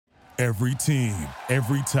Every team,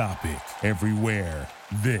 every topic, everywhere.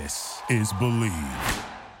 This is Believe.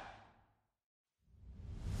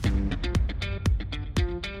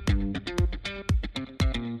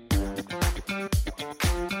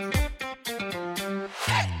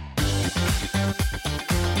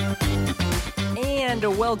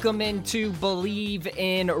 And welcome into Believe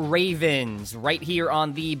in Ravens, right here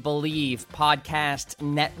on the Believe Podcast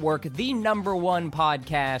Network, the number one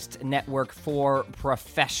podcast network for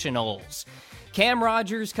professionals. Cam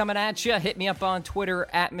Rogers coming at you. Hit me up on Twitter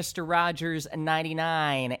at Mr.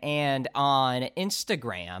 Rogers99 and on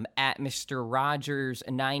Instagram at Mr.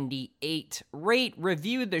 Rogers98. Rate,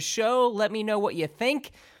 review the show. Let me know what you think.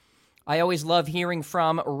 I always love hearing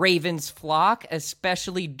from Ravens flock,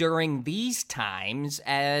 especially during these times,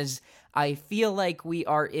 as I feel like we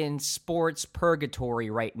are in sports purgatory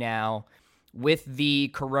right now with the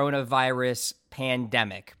coronavirus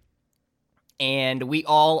pandemic. And we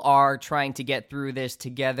all are trying to get through this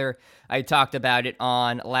together. I talked about it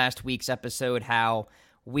on last week's episode, how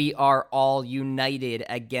we are all united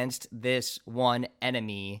against this one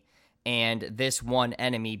enemy, and this one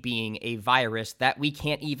enemy being a virus that we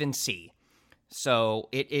can't even see. So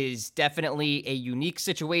it is definitely a unique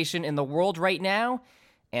situation in the world right now.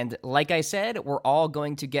 And like I said, we're all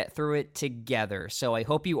going to get through it together. So I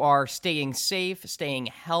hope you are staying safe, staying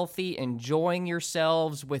healthy, enjoying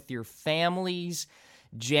yourselves with your families,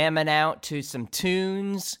 jamming out to some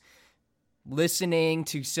tunes, listening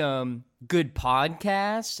to some good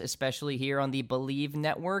podcasts, especially here on the Believe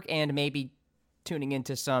Network, and maybe tuning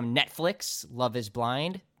into some Netflix. Love is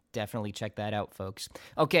Blind. Definitely check that out, folks.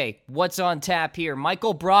 Okay, what's on tap here?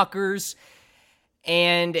 Michael Brockers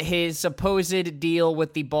and his supposed deal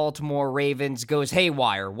with the Baltimore Ravens goes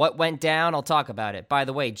haywire. What went down? I'll talk about it. By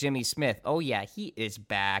the way, Jimmy Smith. Oh, yeah, he is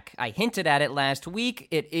back. I hinted at it last week.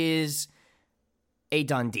 It is a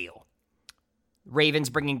done deal. Ravens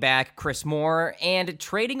bringing back Chris Moore and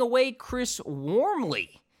trading away Chris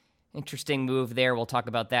Wormley. Interesting move there. We'll talk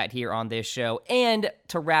about that here on this show. And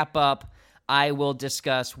to wrap up, I will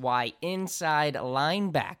discuss why inside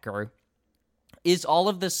linebacker is all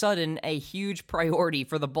of a sudden a huge priority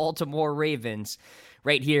for the Baltimore Ravens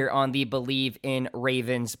right here on the Believe in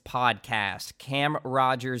Ravens podcast. Cam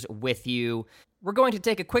Rogers with you. We're going to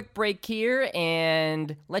take a quick break here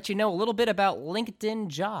and let you know a little bit about LinkedIn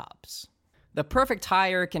Jobs. The perfect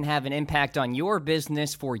hire can have an impact on your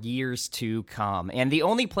business for years to come. And the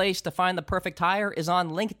only place to find the perfect hire is on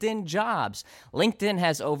LinkedIn Jobs. LinkedIn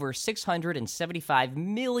has over 675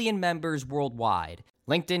 million members worldwide.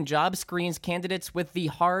 LinkedIn Jobs screens candidates with the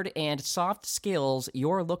hard and soft skills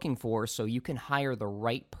you're looking for so you can hire the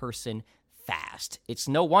right person fast. It's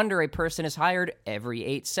no wonder a person is hired every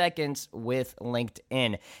 8 seconds with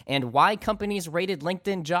LinkedIn. And why companies rated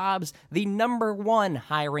LinkedIn Jobs the number one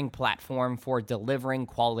hiring platform for delivering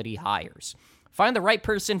quality hires. Find the right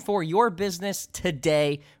person for your business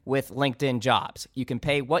today with LinkedIn Jobs. You can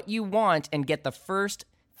pay what you want and get the first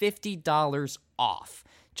 $50 off.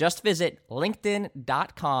 Just visit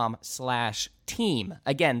linkedin.com/team.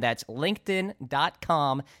 Again, that's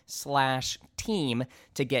linkedin.com/team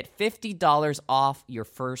to get $50 off your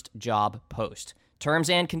first job post. Terms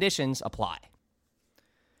and conditions apply.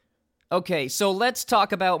 Okay, so let's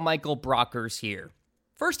talk about Michael Brockers here.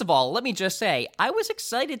 First of all, let me just say, I was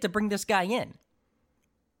excited to bring this guy in.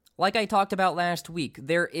 Like I talked about last week,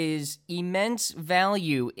 there is immense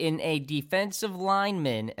value in a defensive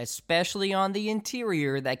lineman, especially on the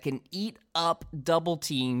interior, that can eat up double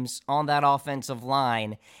teams on that offensive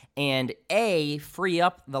line and A, free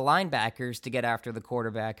up the linebackers to get after the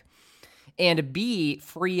quarterback, and B,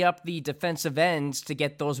 free up the defensive ends to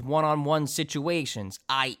get those one-on-one situations,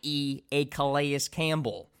 i.e. a Calais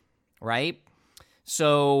Campbell, right?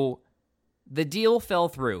 So the deal fell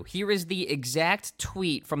through. Here is the exact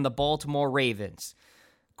tweet from the Baltimore Ravens.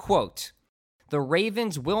 Quote, "The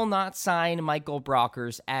Ravens will not sign Michael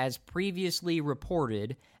Brockers as previously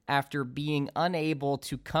reported after being unable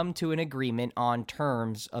to come to an agreement on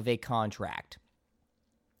terms of a contract."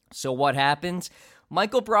 So what happens?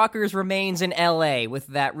 Michael Brockers remains in LA with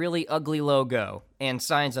that really ugly logo and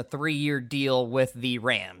signs a 3-year deal with the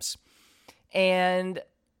Rams. And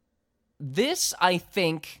this, I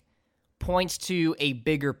think, points to a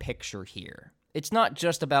bigger picture here. It's not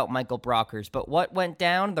just about Michael Brockers, but what went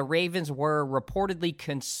down, the Ravens were reportedly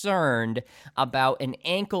concerned about an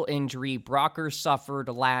ankle injury Brockers suffered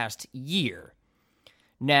last year.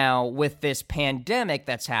 Now, with this pandemic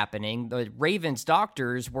that's happening, the Ravens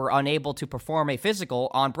doctors were unable to perform a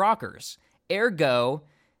physical on Brockers. Ergo,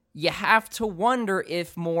 you have to wonder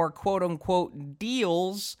if more quote-unquote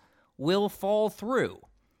deals will fall through.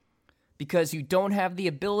 because you don't have the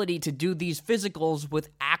ability to do these physicals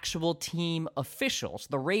with actual team officials.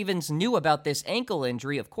 The Ravens knew about this ankle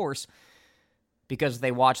injury, of course, because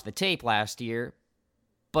they watched the tape last year,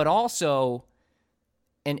 but also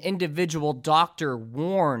an individual doctor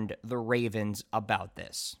warned the Ravens about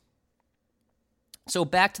this. So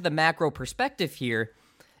back to the macro perspective here,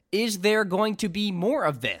 is there going to be more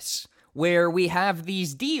of this, where we have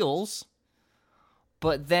these deals,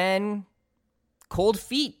 but then cold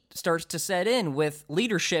feet starts to set in with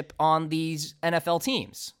leadership on these NFL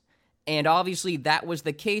teams? And obviously that was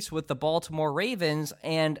the case with the Baltimore Ravens,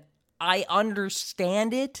 and I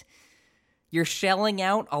understand it. You're shelling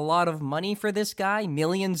out a lot of money for this guy,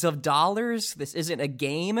 millions of dollars. This isn't a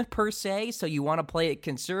game per se, so you want to play it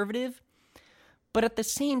conservative. But at the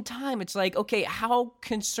same time, it's like, okay, how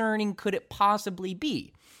concerning could it possibly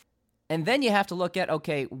be? And then you have to look at,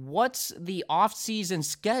 okay, what's the offseason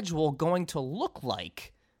schedule going to look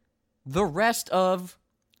like the rest of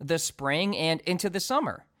the spring and into the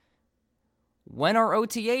summer? When are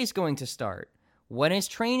OTAs going to start? When is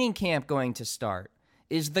training camp going to start?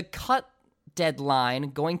 Is the cut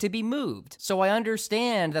deadline going to be moved? So I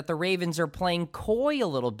understand that the Ravens are playing coy a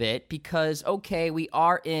little bit because, okay, we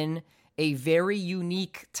are in a very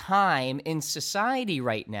unique time in society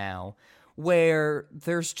right now where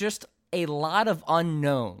there's just a lot of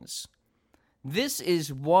unknowns. This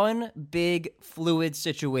is one big fluid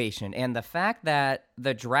situation, and the fact that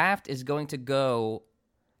the draft is going to go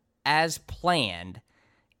as planned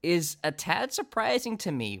is a tad surprising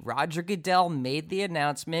to me. Roger Goodell made the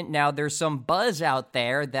announcement. Now, there's some buzz out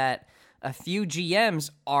there that a few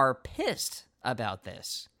GMs are pissed about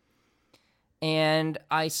this, and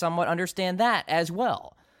I somewhat understand that as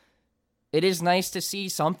well. It is nice to see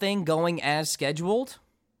something going as scheduled,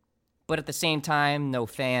 but at the same time, no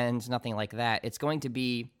fans, nothing like that. It's going to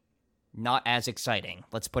be not as exciting.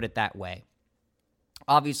 Let's put it that way.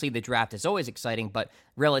 Obviously, the draft is always exciting, but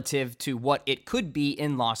relative to what it could be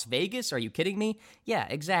in Las Vegas, are you kidding me? Yeah,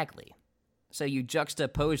 exactly. So you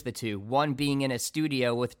juxtapose the two, one being in a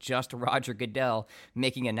studio with just Roger Goodell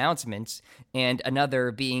making announcements, and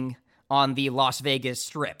another being on the Las Vegas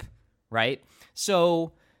Strip, right?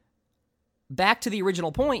 So back to the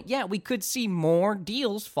original point, yeah, we could see more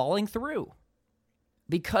deals falling through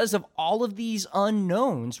because of all of these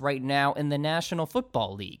unknowns right now in the National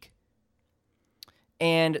Football League.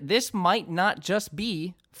 And this might not just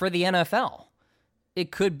be for the NFL.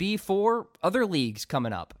 It could be for other leagues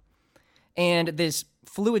coming up. And this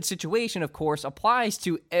fluid situation, of course, applies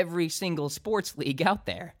to every single sports league out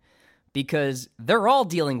there because they're all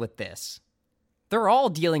dealing with this. They're all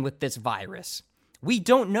dealing with this virus. We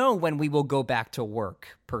don't know when we will go back to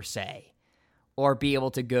work, per se, or be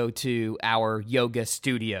able to go to our yoga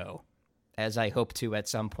studio, as I hope to at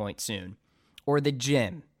some point soon, or the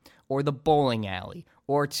gym, or the bowling alley,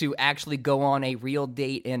 or to actually go on a real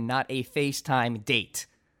date and not a FaceTime date,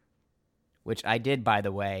 which I did, by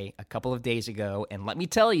the way, a couple of days ago. And let me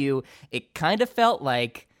tell you, it kind of felt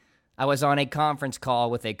like I was on a conference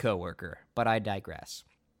call with a coworker, but I digress.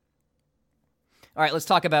 All right, let's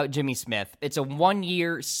talk about Jimmy Smith. It's a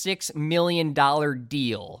 1-year, $6 million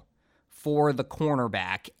deal for the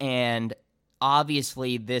cornerback, and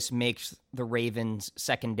obviously this makes the Ravens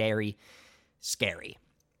secondary scary.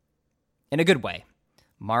 In a good way.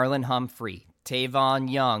 Marlon Humphrey,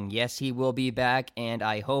 Tavon Young, yes, he will be back, and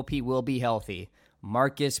I hope he will be healthy.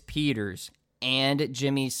 Marcus Peters and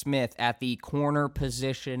Jimmy Smith at the corner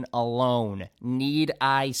position alone. Need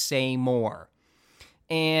I say more?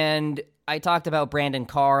 And I talked about Brandon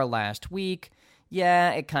Carr last week.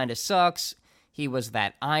 Yeah, it kind of sucks. He was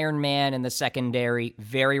that Iron Man in the secondary,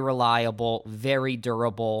 very reliable, very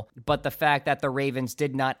durable. But the fact that the Ravens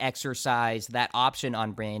did not exercise that option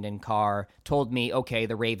on Brandon Carr told me, okay,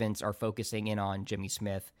 the Ravens are focusing in on Jimmy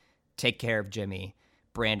Smith. Take care of Jimmy.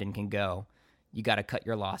 Brandon can go. You got to cut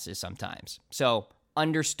your losses sometimes. So,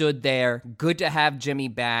 understood there. Good to have Jimmy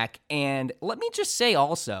back. And let me just say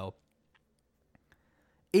also,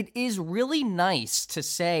 it is really nice to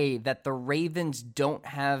say that the Ravens don't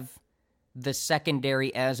have the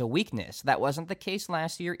secondary as a weakness. That wasn't the case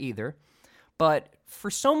last year either, but for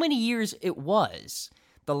so many years it was.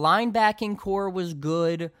 The linebacking core was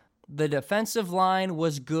good, the defensive line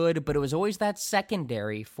was good, but it was always that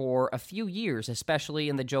secondary for a few years, especially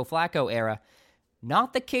in the Joe Flacco era.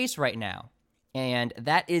 Not the case right now, and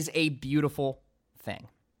that is a beautiful thing.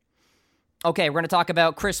 Okay, we're going to talk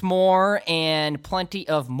about Chris Moore and plenty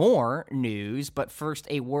of more news, but first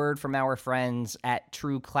a word from our friends at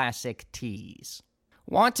True Classic Tees.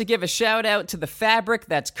 Want to give a shout out to the fabric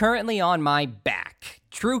that's currently on my back.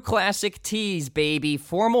 True Classic Tees, baby.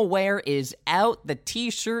 Formal wear is out. The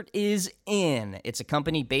t-shirt is in. It's a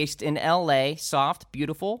company based in LA. Soft,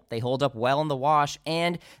 beautiful. They hold up well in the wash,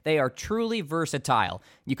 and they are truly versatile.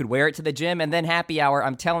 You could wear it to the gym and then happy hour.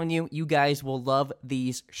 I'm telling you, you guys will love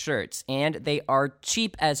these shirts. And they are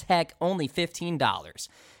cheap as heck, only $15.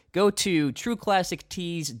 Go to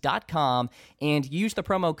trueclassictees.com and use the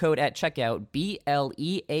promo code at checkout,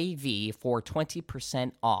 BLEAV, for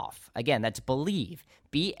 20% off. Again, that's Believe,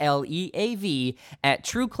 BLEAV, at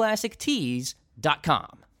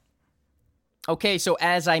trueclassictees.com. Okay, so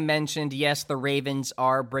as I mentioned, yes, the Ravens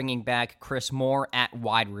are bringing back Chris Moore at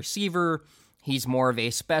wide receiver. He's more of a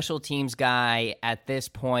special teams guy at this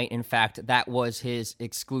point. In fact, that was his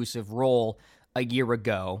exclusive role a year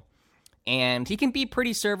ago. And he can be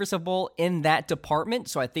pretty serviceable in that department,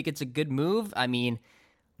 so I think it's a good move. I mean,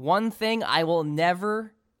 one thing I will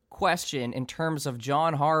never question in terms of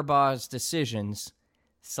John Harbaugh's decisions,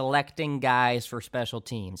 selecting guys for special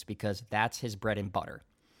teams, because that's his bread and butter.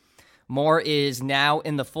 Moore is now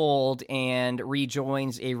in the fold and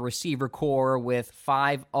rejoins a receiver core with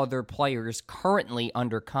 5 other players currently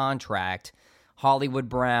under contract: Hollywood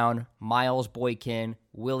Brown, Miles Boykin,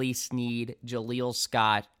 Willie Snead, Jaleel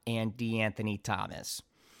Scott, and DeAnthony Thomas.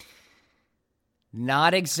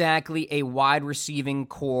 Not exactly a wide receiving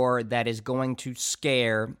core that is going to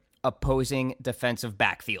scare opposing defensive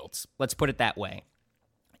backfields. Let's put it that way.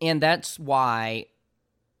 And that's why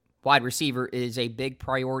wide receiver is a big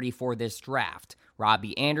priority for this draft.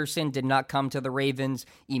 Robbie Anderson did not come to the Ravens.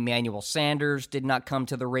 Emmanuel Sanders did not come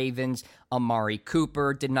to the Ravens. Amari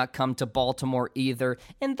Cooper did not come to Baltimore either.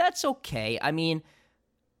 And that's okay. I mean,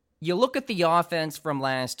 you look at the offense from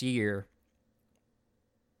last year,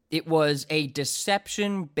 it was a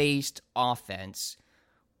deception-based offense,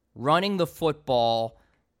 running the football,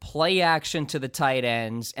 play action to the tight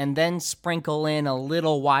ends, and then sprinkle in a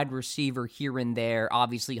little wide receiver here and there.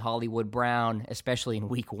 Obviously, Hollywood Brown, especially in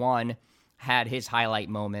week 1, had his highlight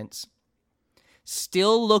moments.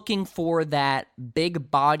 Still looking for that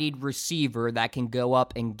big-bodied receiver that can go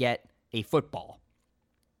up and get a football.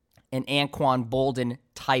 An Anquan Boldin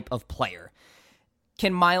type of player.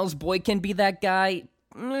 Can Miles Boykin be that guy?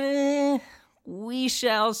 We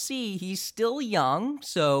shall see. He's still young,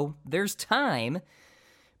 so there's time.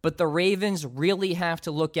 But the Ravens really have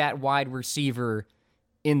to look at wide receiver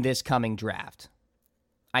in this coming draft.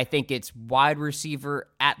 I think it's wide receiver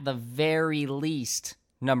at the very least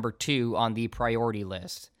number 2 on the priority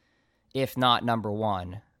list, if not number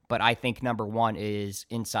 1. But I think number 1 is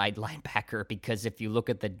inside linebacker, because if you look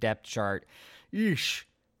at the depth chart,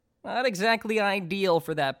 not exactly ideal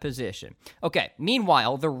for that position. Okay,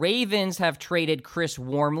 meanwhile, the Ravens have traded Chris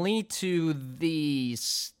Wormley to the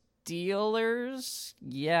Steelers.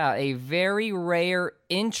 Yeah, a very rare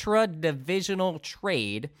intra-divisional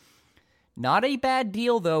trade. Not a bad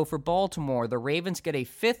deal, though, for Baltimore. The Ravens get a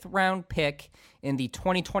 5th-round pick in the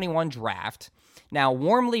 2021 draft. Now,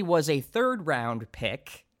 Wormley was a 3rd-round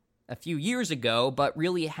pick a few years ago, but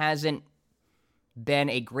really hasn't been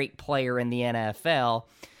a great player in the NFL.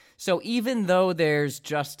 So even though there's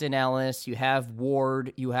Justin Ellis, you have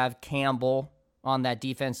Ward, you have Campbell on that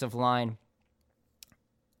defensive line,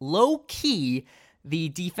 low-key, the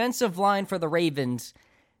defensive line for the Ravens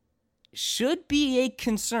should be a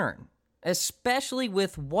concern, especially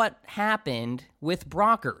with what happened with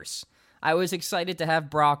Brockers. I was excited to have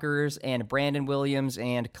Brockers and Brandon Williams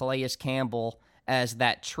and Calais Campbell as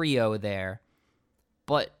that trio there.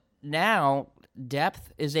 But now,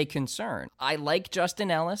 depth is a concern. I like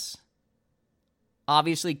Justin Ellis.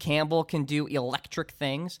 Obviously, Campbell can do electric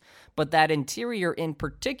things, but that interior in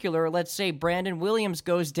particular, let's say Brandon Williams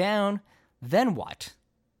goes down, then what?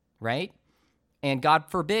 Right? And God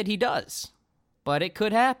forbid he does. But it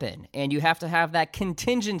could happen, and you have to have that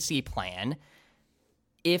contingency plan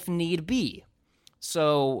if need be.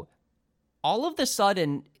 So, all of a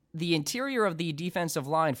sudden, the interior of the defensive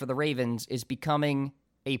line for the Ravens is becoming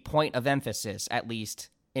a point of emphasis, at least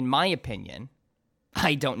in my opinion.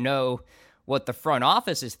 I don't know what the front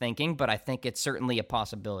office is thinking, but I think it's certainly a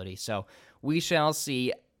possibility. So we shall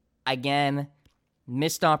see. Again,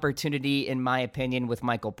 missed opportunity, in my opinion, with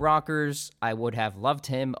Michael Brockers. I would have loved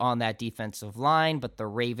him on that defensive line, but the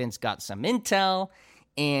Ravens got some intel,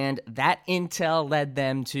 and that intel led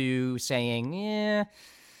them to saying,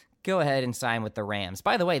 go ahead and sign with the Rams.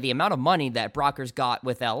 By the way, the amount of money that Brockers got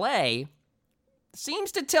with LA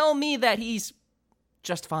seems to tell me that he's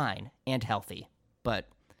just fine and healthy, but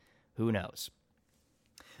who knows?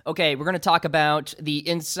 Okay, we're going to talk about the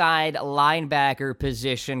inside linebacker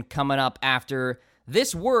position coming up after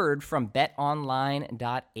this word from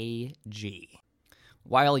betonline.ag.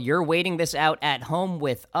 While you're waiting this out at home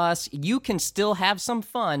with us, you can still have some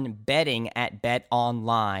fun betting at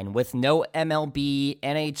BetOnline. With no MLB,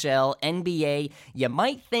 NHL, NBA, you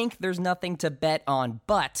might think there's nothing to bet on,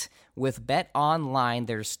 but with BetOnline,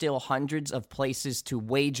 there's still hundreds of places to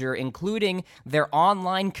wager, including their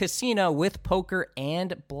online casino with poker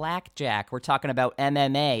and blackjack. We're talking about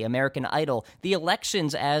MMA, American Idol, the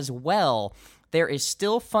elections as well. There is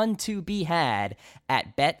still fun to be had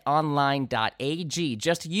at betonline.ag.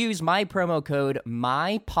 Just use my promo code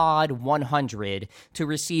MYPOD100 to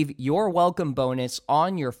receive your welcome bonus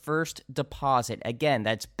on your first deposit. Again,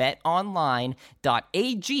 that's betonline.ag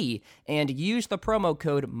and use the promo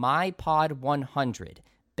code MYPOD100.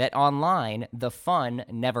 BetOnline, the fun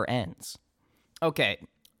never ends. Okay,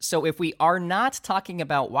 so if we are not talking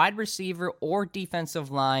about wide receiver or defensive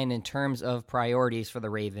line in terms of priorities for the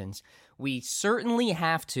Ravens, we certainly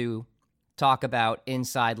have to talk about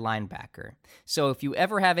inside linebacker. So if you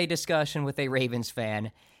ever have a discussion with a Ravens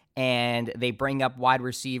fan and they bring up wide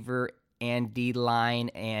receiver and D-line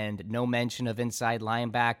and no mention of inside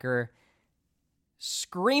linebacker,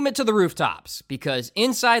 scream it to the rooftops, because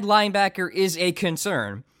inside linebacker is a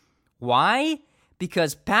concern. Why?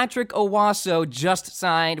 Because Patrick Owasso just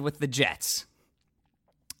signed with the Jets.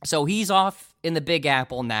 So he's off in the Big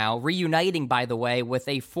Apple now, reuniting, by the way, with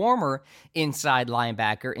a former inside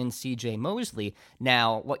linebacker in C.J. Mosley.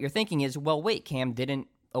 Now, what you're thinking is, well, wait, Cam, didn't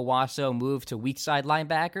Owasso move to weak side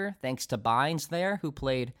linebacker thanks to Bynes there, who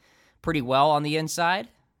played pretty well on the inside?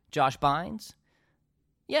 Josh Bynes?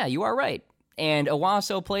 Yeah, you are right. And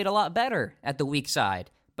Owasso played a lot better at the weak side.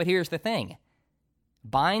 But here's the thing.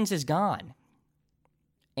 Bynes is gone.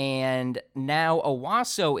 And now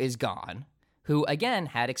Owasso is gone, who, again,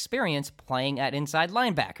 had experience playing at inside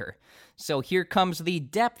linebacker. So here comes the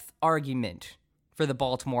depth argument for the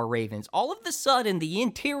Baltimore Ravens. All of a sudden, the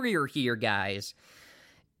interior here, guys,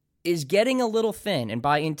 is getting a little thin. And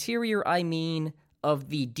by interior, I mean of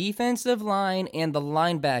the defensive line and the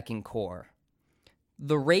linebacking core.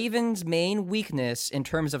 The Ravens' main weakness in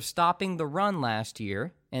terms of stopping the run last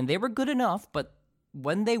year, and they were good enough, but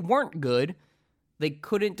when they weren't good, they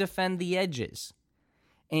couldn't defend the edges.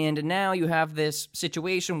 And now you have this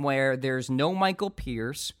situation where there's no Michael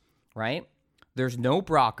Pierce, right? There's no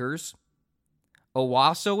Brockers.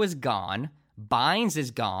 Owasso is gone. Bynes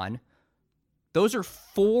is gone. Those are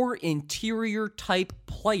four interior-type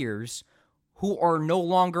players who are no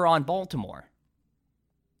longer on Baltimore.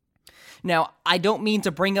 Now, I don't mean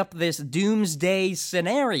to bring up this doomsday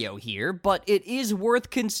scenario here, but it is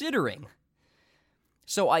worth considering.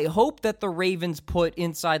 So I hope that the Ravens put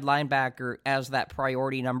inside linebacker as that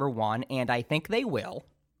priority number one, and I think they will.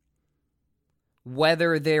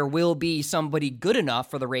 Whether there will be somebody good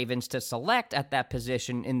enough for the Ravens to select at that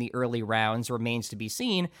position in the early rounds remains to be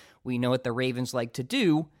seen. We know what the Ravens like to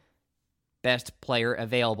do. Best player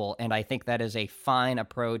available, and I think that is a fine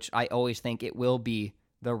approach. I always think it will be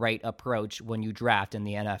the right approach when you draft in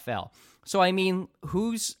the NFL. So, I mean,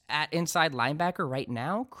 who's at inside linebacker right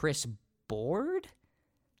now? Chris Board?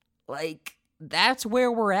 Like, that's where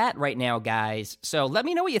we're at right now, guys. So let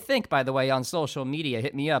me know what you think, by the way, on social media.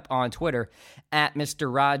 Hit me up on Twitter at Mr.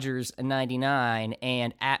 Rogers99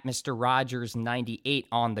 and at Mr. Rogers98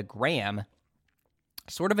 on the gram.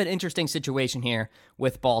 Sort of an interesting situation here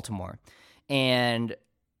with Baltimore. And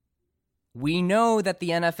we know that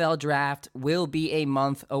the NFL draft will be a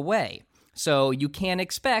month away. So you can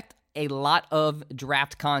expect a lot of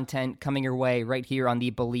draft content coming your way right here on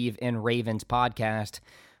the Believe in Ravens podcast.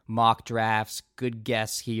 Mock drafts, good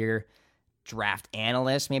guess here, draft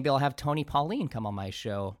analysts. Maybe I'll have Tony Pauline come on my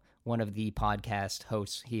show, one of the podcast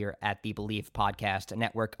hosts here at the Believe Podcast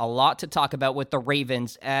Network. A lot to talk about with the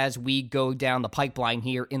Ravens as we go down the pipeline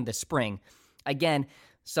here in the spring. Again,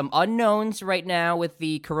 some unknowns right now with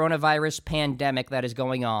the coronavirus pandemic that is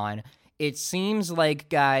going on. It seems like,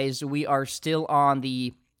 guys, we are still on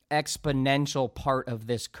the exponential part of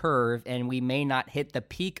this curve, and we may not hit the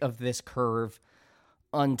peak of this curve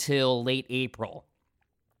until late April,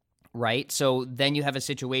 right? So then you have a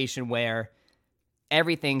situation where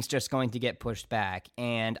everything's just going to get pushed back,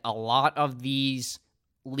 and a lot of these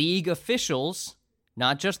league officials,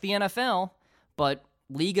 not just the NFL, but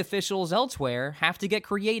league officials elsewhere, have to get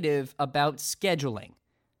creative about scheduling.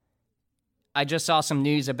 I just saw some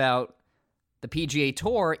news about the PGA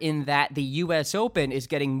Tour in that the U.S. Open is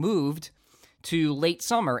getting moved to late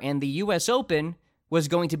summer, and the U.S. Open was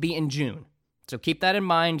going to be in June. So keep that in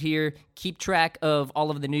mind here. Keep track of all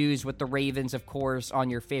of the news with the Ravens, of course, on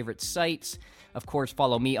your favorite sites. Of course,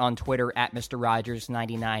 follow me on Twitter at Mr.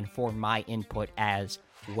 Rogers99 for my input as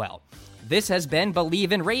well. This has been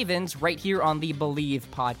Believe in Ravens right here on the Believe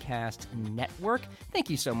Podcast Network. Thank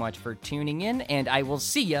you so much for tuning in, and I will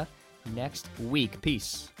see you next week.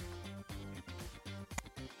 Peace.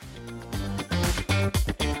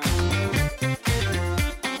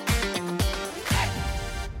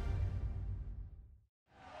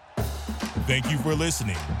 Thank you for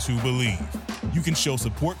listening to Believe. You can show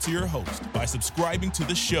support to your host by subscribing to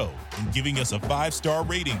the show and giving us a 5-star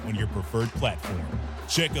rating on your preferred platform.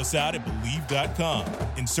 Check us out at Believe.com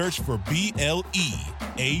and search for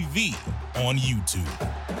BLEAV on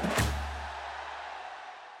YouTube.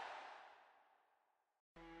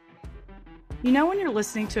 You know when you're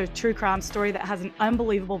listening to a true crime story that has an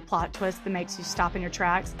unbelievable plot twist that makes you stop in your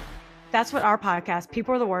tracks? That's what our podcast,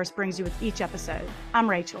 People Are the Worst, brings you with each episode. I'm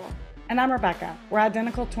Rachel. And I'm Rebecca. We're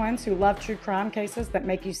identical twins who love true crime cases that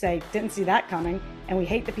make you say, didn't see that coming, and we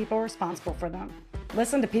hate the people responsible for them.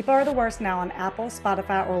 Listen to People Are the Worst now on Apple,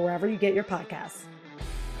 Spotify, or wherever you get your podcasts.